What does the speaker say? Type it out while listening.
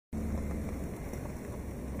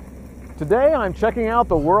Today I'm checking out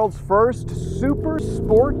the world's first super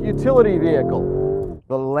sport utility vehicle,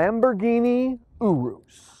 the Lamborghini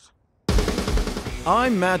Urus.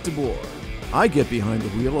 I'm Matt DeBoer. I get behind the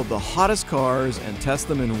wheel of the hottest cars and test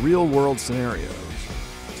them in real-world scenarios.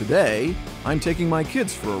 Today, I'm taking my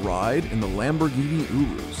kids for a ride in the Lamborghini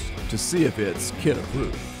Urus to see if it's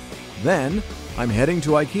kid-approved. Then, I'm heading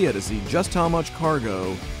to IKEA to see just how much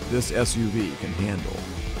cargo this SUV can handle.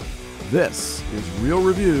 This is Real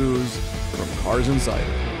Reviews from Cars Insider.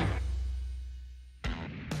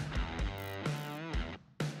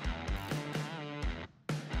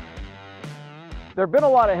 There have been a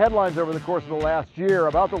lot of headlines over the course of the last year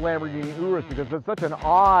about the Lamborghini Urus because it's such an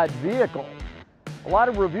odd vehicle. A lot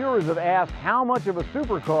of reviewers have asked how much of a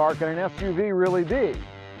supercar can an SUV really be?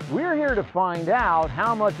 We're here to find out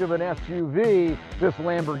how much of an SUV this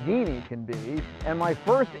Lamborghini can be, and my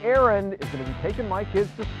first errand is going to be taking my kids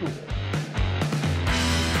to school.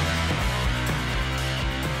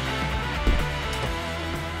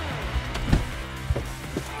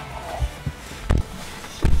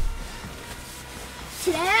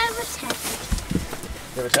 Today I have a test.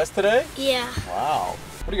 You have a test today? Yeah. Wow.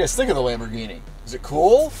 What do you guys think of the Lamborghini? Is it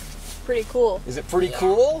cool? Pretty cool. Is it pretty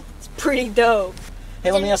cool? It's pretty dope.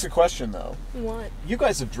 Hey, let me ask a question though. What? You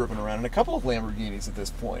guys have driven around in a couple of Lamborghinis at this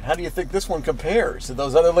point. How do you think this one compares to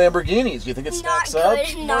those other Lamborghinis? Do you think it stacks up?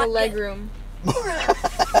 More legroom.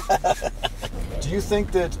 Do you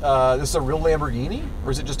think that this is a real Lamborghini? Or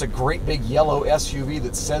is it just a great big yellow SUV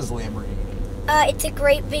that says Lamborghini? It's a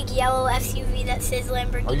great big yellow SUV that says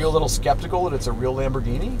Lamborghini. Are you a little skeptical that it's a real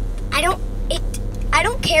Lamborghini? I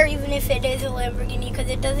don't care even if it is a Lamborghini because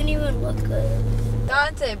it doesn't even look good.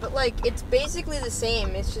 Dante, but like it's basically the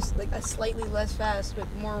same. It's just like a slightly less fast with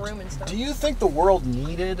more room and stuff. Do you think the world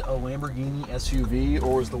needed a Lamborghini SUV,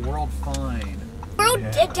 or was the world fine? The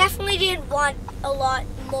world definitely didn't want a lot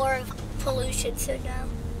more of pollution, so no.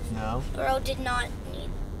 No? The world did not need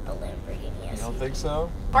a Lamborghini SUV. You don't think so?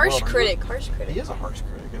 Harsh Well, critic. He is a harsh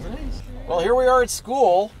critic, isn't he? Well, here we are at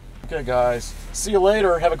school. Okay, guys. See you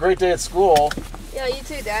later. Have a great day at school. Yeah, you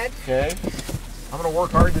too, Dad. Okay? I'm going to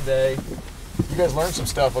work hard today. You guys learn some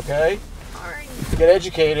stuff, okay? Alright. Get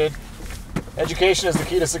educated. Education is the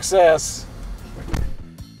key to success.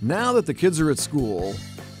 Now that the kids are at school,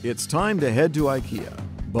 it's time to head to IKEA.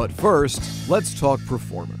 But first, let's talk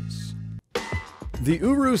performance. The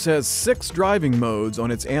Urus has 6 driving modes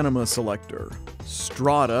on its Anima selector.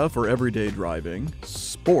 Strada for everyday driving,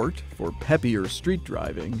 Sport for peppier street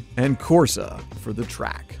driving, and Corsa for the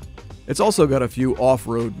track. It's also got a few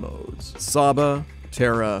off-road modes, Saba,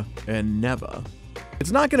 Terra, and Neva.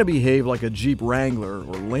 It's not going to behave like a Jeep Wrangler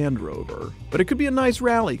or Land Rover, but it could be a nice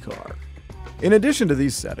rally car. In addition to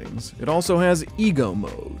these settings, it also has Ego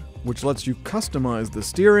mode, which lets you customize the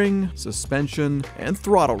steering, suspension, and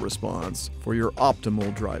throttle response for your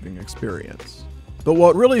optimal driving experience. But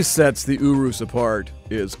what really sets the Urus apart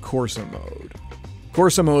is Corsa mode.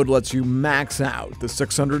 Corsa mode lets you max out the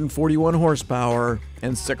 641 horsepower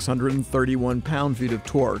and 631 pound-feet of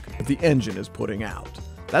torque that the engine is putting out.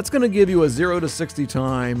 That's going to give you a 0 to 60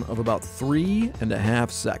 time of about 3.5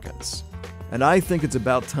 seconds. And I think it's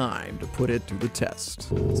about time to put it to the test.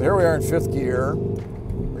 So here we are in 5th gear.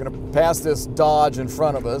 We're going to pass this Dodge in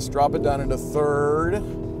front of us, drop it down into 3rd.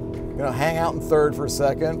 We're going to hang out in 3rd for a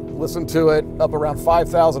second, listen to it up around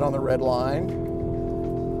 5,000 on the red line.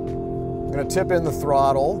 I'm going to tip in the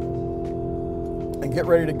throttle and get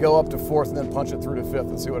ready to go up to 4th and then punch it through to 5th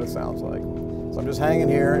and see what it sounds like. So I'm just hanging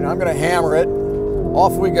here and I'm going to hammer it.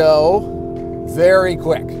 Off we go. Very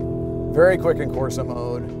quick in Corsa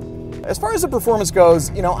mode. As far as the performance goes,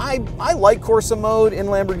 you know, I like Corsa mode in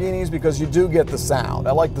Lamborghinis because you do get the sound.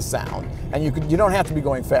 I like the sound. And you don't have to be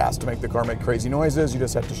going fast to make the car make crazy noises. You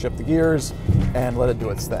just have to shift the gears and let it do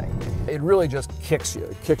its thing. It really just kicks you.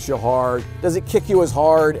 It kicks you hard. Does it kick you as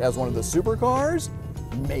hard as one of the supercars?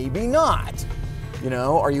 Maybe not. You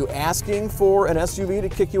know, are you asking for an SUV to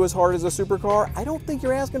kick you as hard as a supercar? I don't think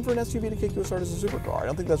you're asking for an SUV to kick you as hard as a supercar. I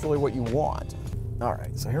don't think that's really what you want. All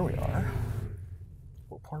right, so here we are.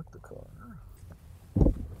 We'll park the car.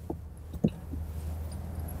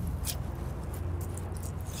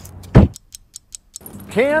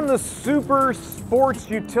 Can the super sports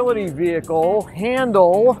utility vehicle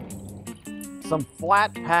handle some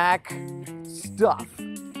flat pack stuff?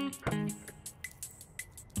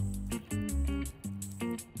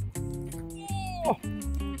 Oh.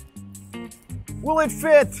 Will it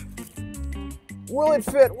fit? Will it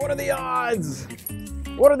fit? What are the odds?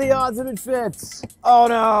 What are the odds that it fits? Oh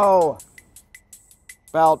no!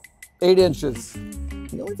 About 8 inches.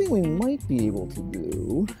 The only thing we might be able to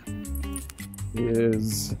do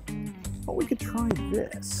is, well, we could try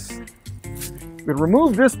this. We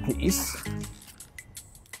remove this piece.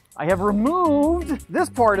 I have removed this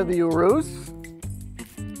part of the Urus.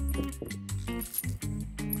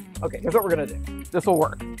 Okay, here's what we're gonna do. This will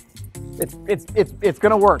work. It's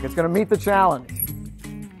gonna work. It's gonna meet the challenge.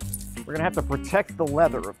 We're gonna have to protect the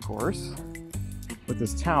leather, of course, with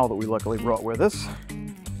this towel that we luckily brought with us.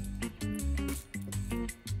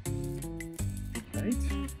 Right.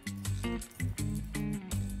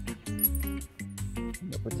 I'm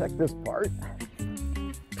gonna protect this part.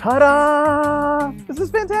 Ta-da! This is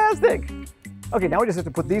fantastic. Okay, now we just have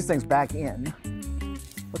to put these things back in.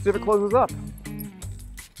 Let's see if it closes up.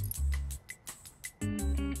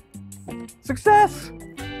 Success!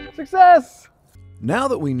 Success! Now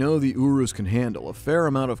that we know the Urus can handle a fair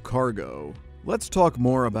amount of cargo, let's talk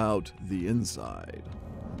more about the inside.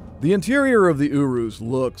 The interior of the Urus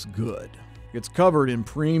looks good. It's covered in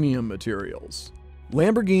premium materials.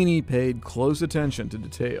 Lamborghini paid close attention to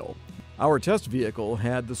detail. Our test vehicle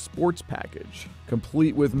had the sports package,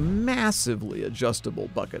 complete with massively adjustable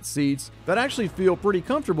bucket seats that actually feel pretty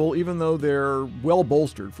comfortable even though they're well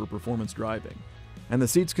bolstered for performance driving. And the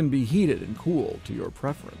seats can be heated and cooled to your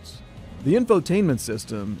preference. The infotainment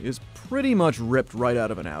system is pretty much ripped right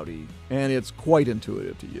out of an Audi, and it's quite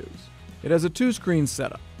intuitive to use. It has a two-screen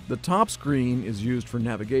setup. The top screen is used for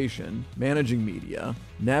navigation, managing media,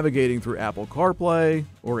 navigating through Apple CarPlay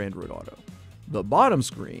or Android Auto. The bottom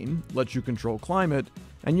screen lets you control climate,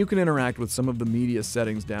 and you can interact with some of the media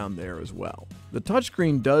settings down there as well. The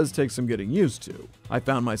touchscreen does take some getting used to. I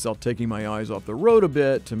found myself taking my eyes off the road a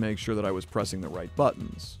bit to make sure that I was pressing the right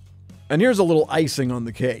buttons. And here's a little icing on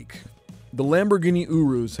the cake. The Lamborghini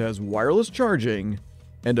Urus has wireless charging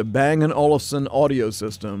and a Bang & Olufsen audio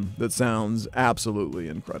system that sounds absolutely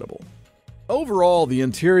incredible. Overall, the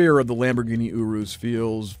interior of the Lamborghini Urus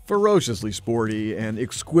feels ferociously sporty and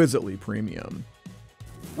exquisitely premium.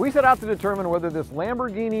 We set out to determine whether this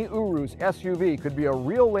Lamborghini Urus SUV could be a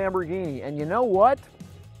real Lamborghini, and you know what?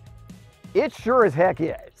 It sure as heck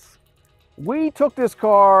is. We took this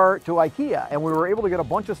car to IKEA and we were able to get a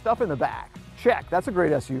bunch of stuff in the back. Check, that's a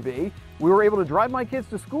great SUV. We were able to drive my kids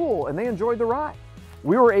to school and they enjoyed the ride.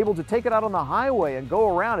 We were able to take it out on the highway and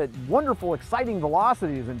go around at wonderful, exciting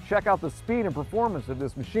velocities and check out the speed and performance of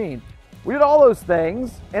this machine. We did all those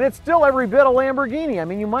things, and it's still every bit a Lamborghini. I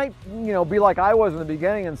mean, you might, be like I was in the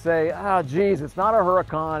beginning and say, geez, it's not a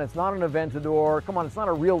Huracan, it's not an Aventador. Come on, it's not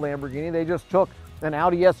a real Lamborghini. They just took an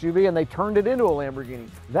Audi SUV and they turned it into a Lamborghini.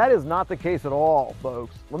 That is not the case at all,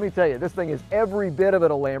 folks. Let me tell you, this thing is every bit of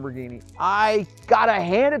it a Lamborghini. I gotta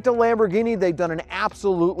hand it to Lamborghini. They've done an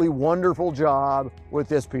absolutely wonderful job with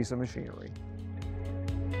this piece of machinery.